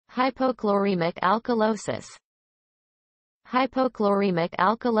Hypochloremic alkalosis. Hypochloremic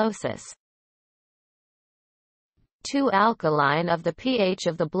alkalosis. Too alkaline of the pH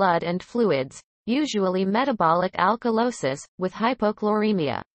of the blood and fluids, usually metabolic alkalosis, with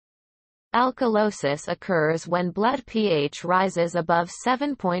hypochloremia. Alkalosis occurs when blood pH rises above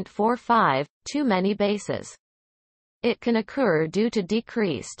 7.45, too many bases. It can occur due to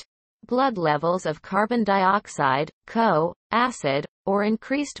decreased blood levels of carbon dioxide, CO, acid, or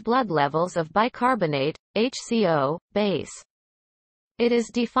increased blood levels of bicarbonate, HCO, base. It is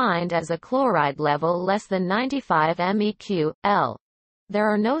defined as a chloride level less than 95 meq/L. There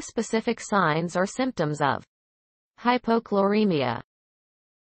are no specific signs or symptoms of hypochloremia.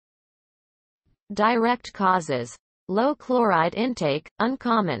 Direct causes. Low chloride intake,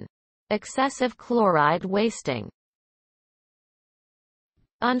 uncommon. Excessive chloride wasting.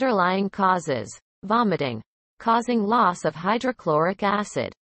 Underlying causes. Vomiting, causing loss of hydrochloric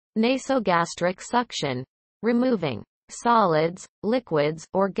acid. Nasogastric suction, removing solids, liquids,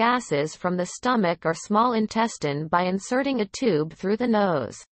 or gases from the stomach or small intestine by inserting a tube through the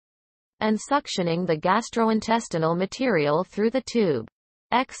nose and suctioning the gastrointestinal material through the tube.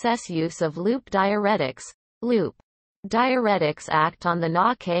 Excess use of loop diuretics. Loop diuretics act on the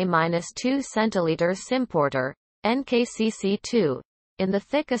Na-K-2 centiliter symporter, NKCC2, in the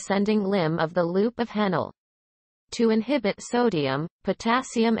thick ascending limb of the loop of Henle, to inhibit sodium,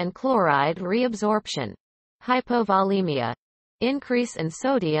 potassium and chloride reabsorption. Hypovolemia, increase in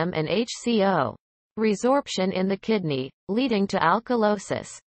sodium and HCO resorption in the kidney, leading to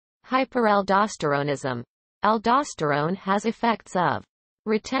alkalosis. Hyperaldosteronism. Aldosterone has effects of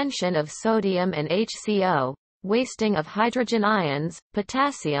retention of sodium and HCO, wasting of hydrogen ions,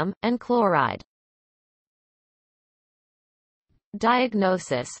 potassium, and chloride.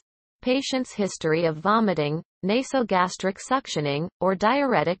 Diagnosis. Patient's history of vomiting, nasogastric suctioning, or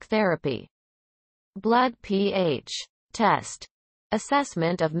diuretic therapy. Blood pH test.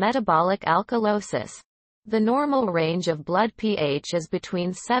 Assessment of metabolic alkalosis. The normal range of blood pH is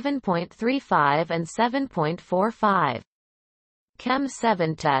between 7.35 and 7.45. Chem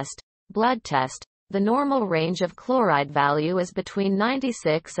 7 test. Blood test. The normal range of chloride value is between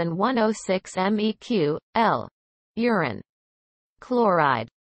 96 and 106 meq/L. Urine chloride.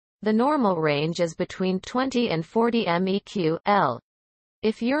 The normal range is between 20 and 40 meq/L.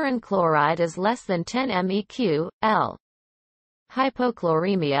 If urine chloride is less than 10 meq/L.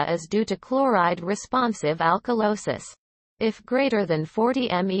 Hypochloremia is due to chloride-responsive alkalosis. If greater than 40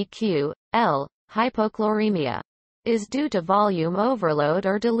 meq/L, hypochloremia is due to volume overload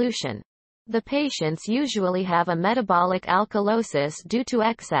or dilution. The patients usually have a metabolic alkalosis due to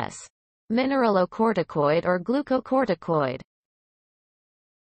excess mineralocorticoid or glucocorticoid.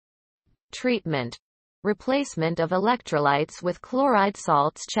 Treatment. Replacement of electrolytes with chloride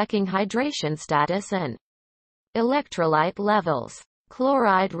salts, checking hydration status and electrolyte levels.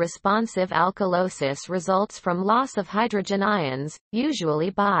 Chloride-responsive alkalosis results from loss of hydrogen ions, usually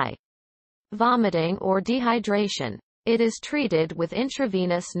by vomiting or dehydration. It is treated with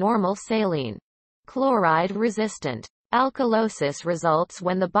intravenous normal saline. Chloride-resistant alkalosis results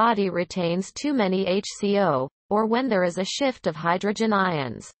when the body retains too many HCO, or when there is a shift of hydrogen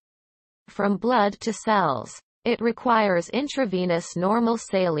ions from blood to cells. It requires intravenous normal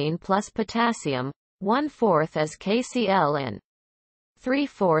saline plus potassium, 1/4 as KCl and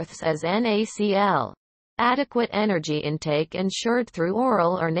 3/4 as NaCl. Adequate energy intake ensured through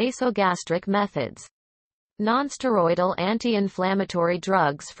oral or nasogastric methods. Nonsteroidal anti-inflammatory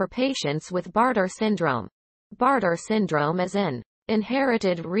drugs for patients with Bartter syndrome. Bartter syndrome is an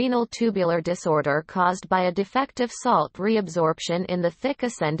inherited renal tubular disorder caused by a defective salt reabsorption in the thick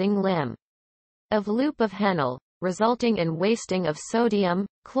ascending limb of loop of Henle, resulting in wasting of sodium,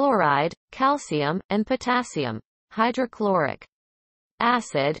 chloride, calcium, and potassium, hydrochloric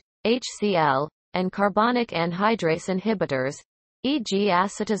acid, HCl, and carbonic anhydrase inhibitors, e.g.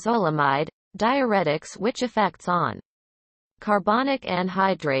 acetazolamide, diuretics, which effects on carbonic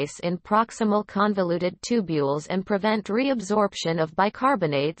anhydrase in proximal convoluted tubules and prevent reabsorption of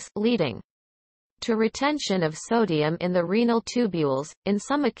bicarbonates, leading to retention of sodium in the renal tubules, in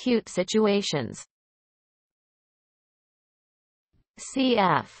some acute situations.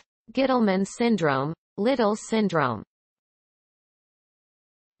 Cf. Gittleman syndrome, Little's syndrome.